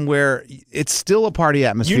stadium where it's still a party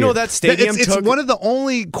atmosphere. You know that stadium It's took- one of the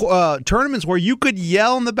only tournaments where you could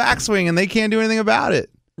yell in the backswing and they can't do anything about it.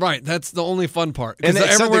 Right, that's the only fun part. And Because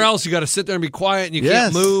they said everywhere they- else, you got to sit there and be quiet and you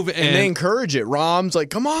Yes. can't move. And they encourage it. Rom's like,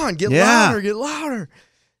 come on, get louder, get louder.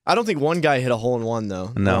 I don't think one guy hit a hole in one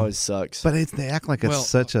though. No. That always sucks. But they act like it's Well-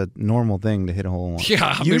 such a normal thing to hit a hole in one. Yeah,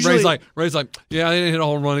 I mean, Usually- Ray's like, yeah, I didn't hit a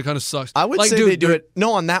hole in one. It kind of sucks. I would like, say dude, they do it.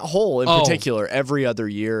 No, on that hole in Oh. particular, every other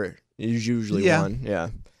year is usually Yeah. one. Yeah.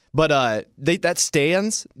 But that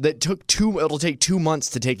stands that took it'll take 2 months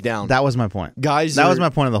to take down. That was my point. Guys, That was are my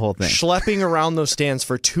point of the whole thing. schlepping around those stands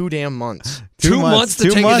for 2 damn months. 2 months to 2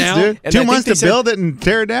 take it months, down? dude. And I 2 think months they to said- build it and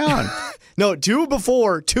tear it down. No, 2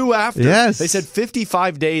 before, 2 after. Yes. They said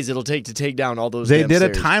 55 days it'll take to take down all those They damn did a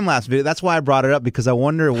stairs. time lapse video. That's why I brought it up, because I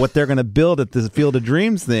wonder what they're going to build at this Field of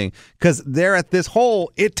Dreams thing. Because they're at this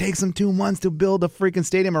hole. It takes them 2 months to build a freaking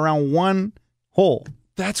stadium around one hole.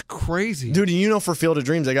 That's crazy. Dude, you know, for Field of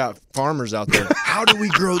Dreams, they got farmers out there. How do we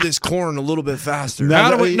grow this corn a little bit faster? No,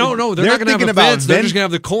 How do we, no, they're not going to have thinking a about fence. They're ven- just going to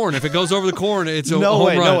have the corn. If it goes over the corn, it's a No home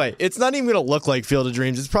way, run. no way. It's not even going to look like Field of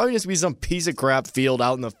Dreams. It's probably just be some piece of crap field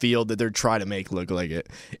out in the field that they're trying to make look like it.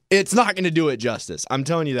 It's not going to do it justice. I'm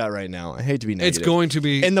telling you that right now. I hate to be negative. It's going to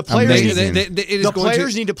be. And the players, amazing. it is the going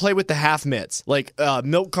players to, need to play with the half mitts, like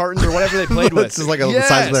milk cartons or whatever they played with. It's just like the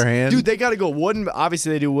size of their hand. Dude, they got to go wooden.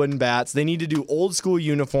 Obviously, they do wooden bats. They need to do old school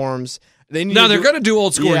uniforms. They need No, to they're going to do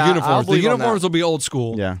old school Yeah, I'll uniforms. The believe on uniforms that. will be old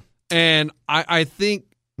school. Yeah. And I think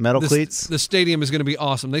Metal the, cleats? the stadium is going to be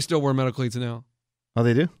awesome. They still wear metal cleats now. Oh,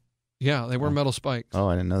 they do? Yeah, they wear metal spikes. Oh,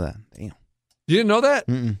 I didn't know that. Damn. You didn't know that?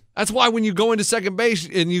 Mm-mm. That's why when you go into second base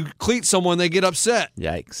and you cleat someone, they get upset.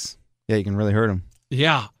 Yikes. Yeah, you can really hurt them.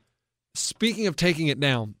 Yeah. Speaking of taking it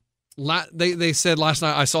down, they said last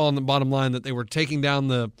night, I saw on the bottom line that they were taking down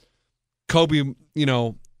the Kobe,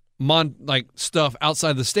 stuff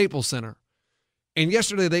outside the Staples Center. And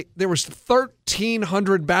yesterday there was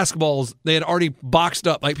 1,300 basketballs they had already boxed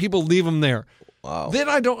up. Like, people leave them there. Wow. Then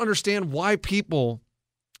I don't understand why people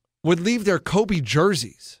would leave their Kobe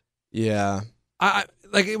jerseys. Yeah.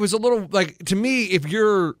 It was a little, like, to me, if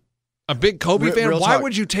you're a big Kobe fan, why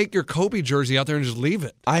would you take your Kobe jersey out there and just leave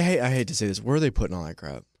it? I hate to say this. Where are they putting all that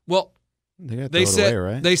crap? Well, they said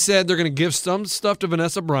away, right? They said they're going to give some stuff to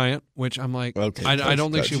Vanessa Bryant, which I'm like, okay, I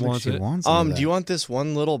don't think she wants it. Do you want this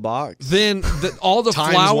one little box? Then all the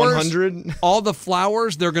Times flowers, 100? all the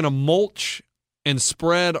flowers, they're going to mulch and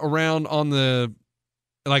spread around on the,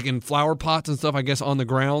 like, in flower pots and stuff, I guess, on the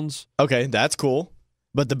grounds. Okay, that's cool.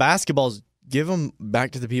 But the basketballs, give them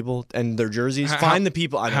back to the people and their jerseys. Find the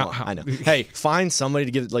people. I know. Hey, find somebody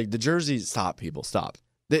to give, like, the jerseys. Stop, people. Stop.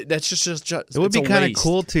 That's just it would be kind of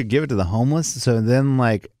cool to give it to the homeless. So then,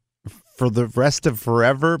 like, for the rest of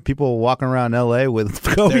forever, people walking around LA with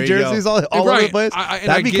Kobe jerseys all over the place.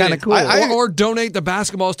 That'd be kind of cool. Or donate the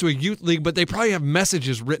basketballs to a youth league, but they probably have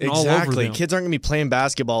messages written all over them. Kids aren't going to be playing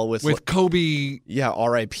basketball with Kobe. Yeah,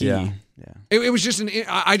 R.I.P. Yeah. It was just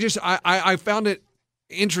I found it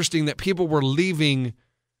interesting that people were leaving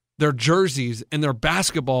their jerseys and their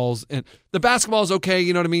basketballs, and the basketball is okay,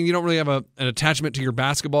 you know what I mean? You don't really have an attachment to your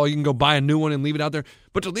basketball. You can go buy a new one and leave it out there.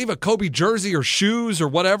 But to leave a Kobe jersey or shoes or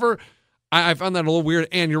whatever, I found that a little weird.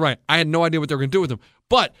 And you're right, I had no idea what they were going to do with them.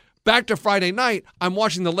 But back to Friday night, I'm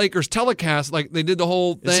watching the Lakers telecast, like they did the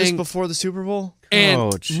whole thing. Is this before the Super Bowl?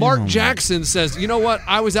 And Mark Jackson says, you know what?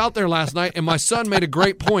 I was out there last night, and my son made a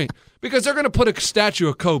great point, because they're going to put a statue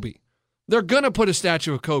of Kobe. They're going to put a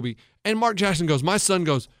statue of Kobe. And Mark Jackson goes, my son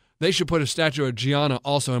goes, they should put a statue of Gianna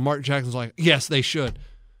also. And Mark Jackson's like, yes, they should.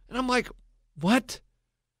 And I'm like, what?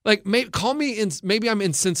 Like, maybe I'm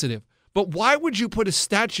insensitive, but why would you put a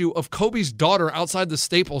statue of Kobe's daughter outside the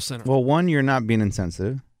Staples Center? Well, one, you're not being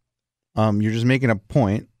insensitive. You're just making a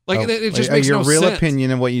point. Like, it just makes no sense. Your real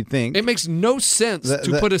opinion of what you think. It makes no sense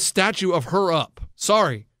to put a statue of her up.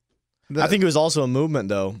 Sorry. I think it was also a movement,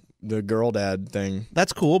 though. The girl dad thing.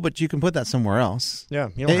 That's cool, but you can put that somewhere else. Yeah,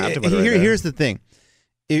 you don't have to put it right there. Here's the thing.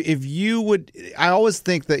 If you would, I always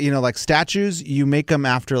think that, like statues, you make them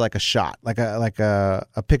after like a shot, like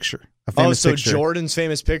a picture, a famous picture. Jordan's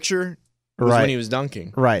famous picture was when he was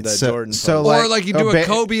dunking. Right. Or like you do a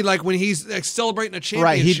Kobe, like when he's celebrating a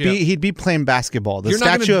championship. Right. He'd be playing basketball. The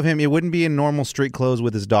statue of him, it wouldn't be in normal street clothes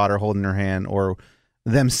with his daughter holding her hand, or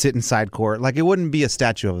them sitting side court. Like, it wouldn't be a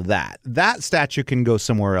statue of that. That statue can go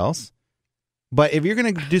somewhere else. But if you're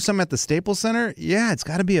going to do something at the Staples Center, yeah, it's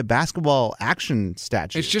got to be a basketball action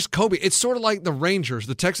statue. It's just Kobe. It's sort of like the Rangers,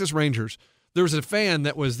 the Texas Rangers. There was a fan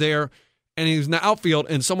that was there, and he was in the outfield,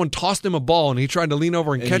 and someone tossed him a ball, and he tried to lean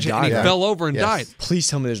over and catch it, and he fell over and died. Please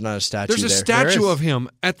tell me there's not a statue there. There's a statue of him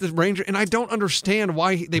at the Ranger, and I don't understand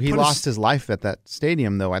why he lost his life at that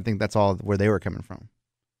stadium, though. I think that's all where they were coming from.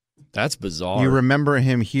 That's bizarre. You remember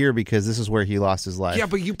him here because this is where he lost his life. Yeah,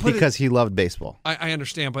 but you put because he loved baseball. I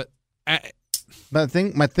understand, but my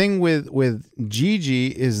thing with Gigi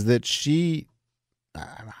is that she,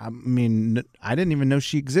 I mean, I didn't even know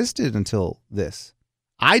she existed until this.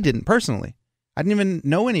 I didn't personally. I didn't even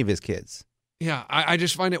know any of his kids. Yeah, I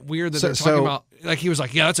just find it weird that they're talking about, like, he was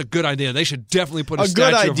like, yeah, that's a good idea. They should definitely put a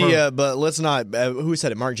statue good of her. idea, but let's not. Who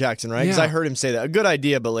said it? Mark Jackson, right? Because I heard him say that. A good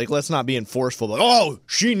idea, but like, let's not be enforceful. Like, oh,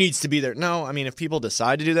 she needs to be there. No, I mean, if people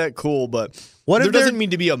decide to do that, cool. But there doesn't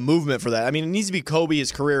mean to be a movement for that. I mean, it needs to be Kobe,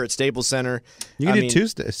 his career at Staples Center. You can do two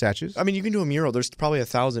statues. I mean, you can do a mural. There's probably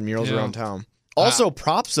 1,000 murals around town. Also,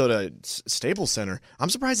 props to Staples Center. I'm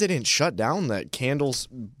surprised they didn't shut down that candles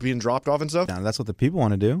being dropped off and stuff. Yeah, that's what the people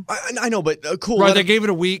want to do. I know, but cool. Right, they gave it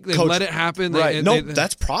a week. They let it happen. Right.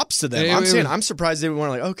 That's props to them. I'm surprised they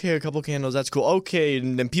weren't like, okay, a couple candles, that's cool. Okay,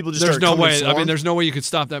 and then people just start coming. There's no way. I mean, there's no way you could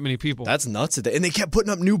stop that many people. That's nuts. And they kept putting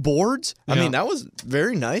up new boards. I mean, that was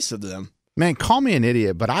very nice of them. Man, call me an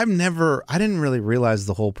idiot, but I didn't really realize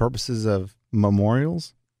the whole purposes of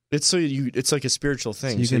memorials. It's like a spiritual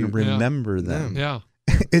thing. So you can remember them. Yeah.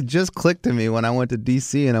 It just clicked to me when I went to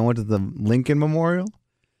D.C. and I went to the Lincoln Memorial,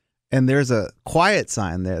 and there's a quiet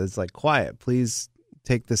sign there that's like, quiet, please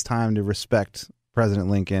take this time to respect President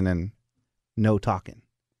Lincoln and no talking.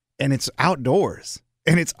 And it's outdoors,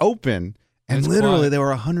 and it's open, and literally there were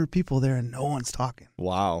 100 people there and no one's talking.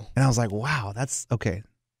 Wow. And I was like, wow, that's okay.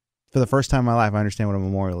 For the first time in my life, I understand what a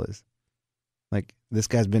memorial is. Like, this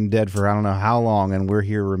guy's been dead for I don't know how long, and we're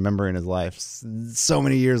here remembering his life so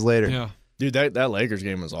many years later. Yeah. Dude, that Lakers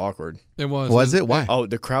game was awkward. It was. Was it? Why? Oh,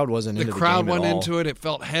 the crowd wasn't into the game The crowd at went all. into it. It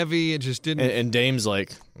felt heavy. It just didn't. And Dame's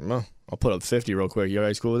like, well, I'll put up 50 real quick. You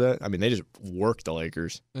guys cool with that? I mean, they just worked the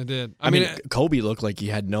Lakers. It did. I mean, Kobe looked like he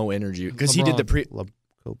had no energy because he did the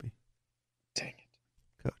Kobe. Dang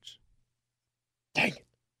it. Coach. Dang it.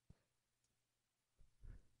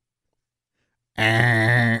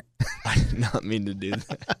 I I did not mean to do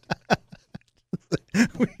that.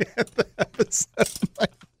 We have the episode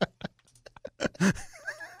like that.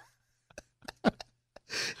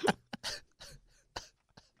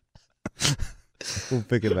 We'll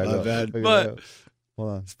pick it back up. Bad. Pick it But back up. Hold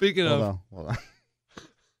on. speaking Hold of, on. Hold on.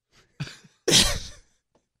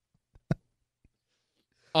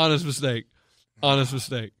 honest mistake.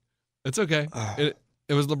 It's okay.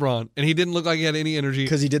 It was LeBron, and he didn't look like he had any energy.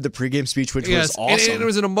 Because he did the pregame speech, which Yes, was awesome. and it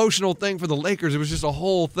was an emotional thing for the Lakers. It was just a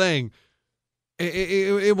whole thing.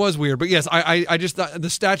 It was weird, but yes, I just thought the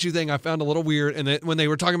statue thing I found a little weird. And when they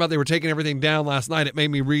were talking about they were taking everything down last night, it made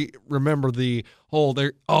me remember the whole.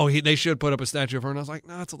 They should put up a statue of her, and I was like,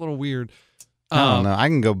 no, that's a little weird. I don't know. I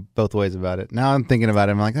can go both ways about it. Now I'm thinking about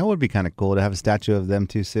it. I'm like, that would be kind of cool to have a statue of them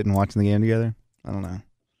two sitting watching the game together. I don't know.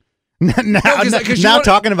 Now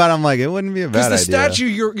talking about it, I'm like, it wouldn't be a bad idea. Because the statue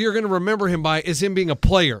you're going to remember him by is him being a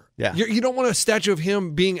player. Yeah. You don't want a statue of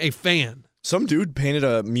him being a fan. Some dude painted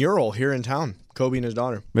a mural here in town, Kobe and his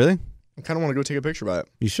daughter. Really? I kind of want to go take a picture by it.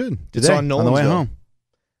 You should. It's Today, on Nolensville. on the way home.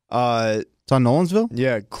 It's on Nolensville?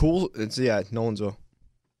 Yeah, cool. It's Nolensville.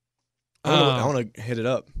 I want to hit it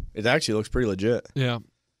up. It actually looks pretty legit. Yeah.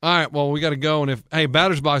 All right. Well, we got to go. And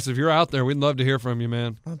Batter's Box, if you're out there, we'd love to hear from you,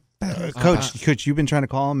 man. Coach, you've been trying to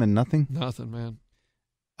call him and nothing? Nothing, man.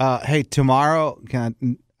 Hey, tomorrow,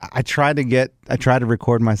 I tried to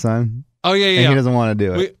record my son. Oh, yeah. And he doesn't want to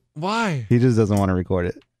do it. Why? He just doesn't want to record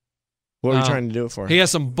it. What are you trying to do it for? He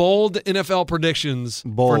has some bold NFL predictions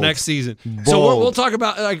for next season. Bold. So we'll talk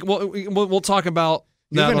about we'll talk about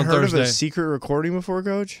that on Thursday. You haven't heard of a secret recording before,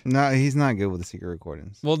 Coach? No, he's not good with the secret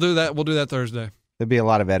recordings. We'll do that. We'll do that Thursday. There'd be a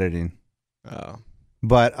lot of editing. Oh.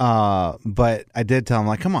 But I did tell him,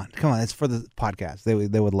 like, come on, it's for the podcast.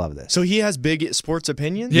 They would love this. So he has big sports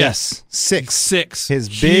opinions? Yes. Six. Huge. His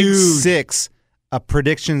big 6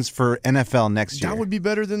 predictions for NFL next year. That would be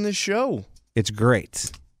better than this show. It's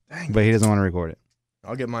great. Dang. But he doesn't want to record it.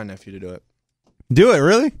 I'll get my nephew to do it. Do it,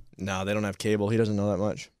 really? No, they don't have cable. He doesn't know that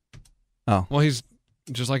much. Oh. Well, he's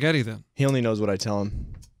just like Eddie then. He only knows what I tell him.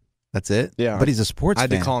 That's it? Yeah. But he's a sports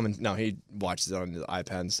fan. I had to call him. No, he watches it on the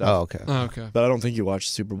iPad and stuff. Oh, okay. Oh, okay. But I don't think he watched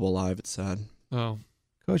Super Bowl live. It's sad. Oh.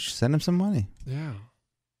 Coach, send him some money. Yeah.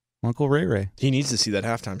 Uncle Ray. He needs to see that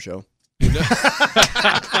halftime show.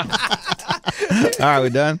 All right, we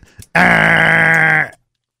done?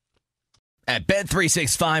 At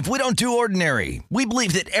Bet365, we don't do ordinary. We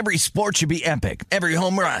believe that every sport should be epic. Every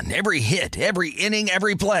home run, every hit, every inning,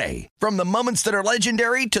 every play. From the moments that are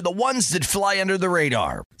legendary to the ones that fly under the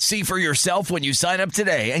radar. See for yourself when you sign up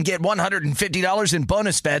today and get $150 in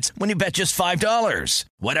bonus bets when you bet just $5.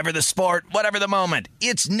 Whatever the sport, whatever the moment,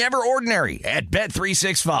 it's never ordinary at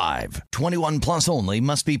Bet365. 21 plus only.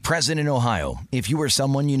 Must be present in Ohio. If you or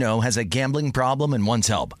someone you know has a gambling problem and wants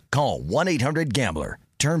help, call 1-800-GAMBLER.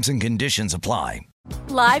 Terms and conditions apply.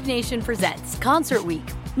 Live Nation presents Concert Week.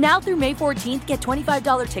 Now through May 14th, get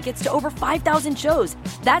 $25 tickets to over 5,000 shows.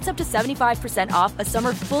 That's up to 75% off a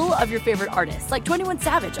summer full of your favorite artists like 21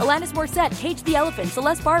 Savage, Alanis Morissette, Cage the Elephant,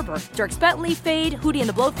 Celeste Barber, Dierks Bentley, Fade, Hootie and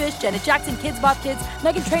the Blowfish, Janet Jackson, Kids Bop Kids,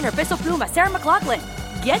 Meghan Trainor, Bissell Pluma, Sarah McLachlan.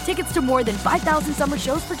 Get tickets to more than 5,000 summer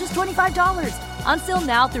shows for just $25. Until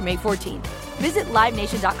now through May 14th. Visit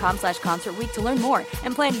LiveNation.com/Concert Week to learn more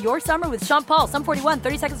and plan your summer with Sean Paul, Sum 41,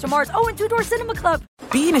 30 Seconds to Mars, and Two Door Cinema Club.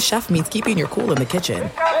 Being a chef means keeping your cool in the kitchen.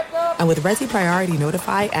 And with Resi Priority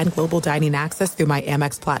Notify and Global Dining Access through my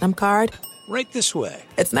Amex Platinum card, right this way.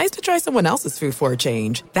 It's nice to try someone else's food for a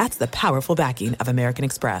change. That's the powerful backing of American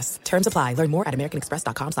Express. Terms apply. Learn more at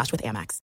americanexpress.com/withAmex.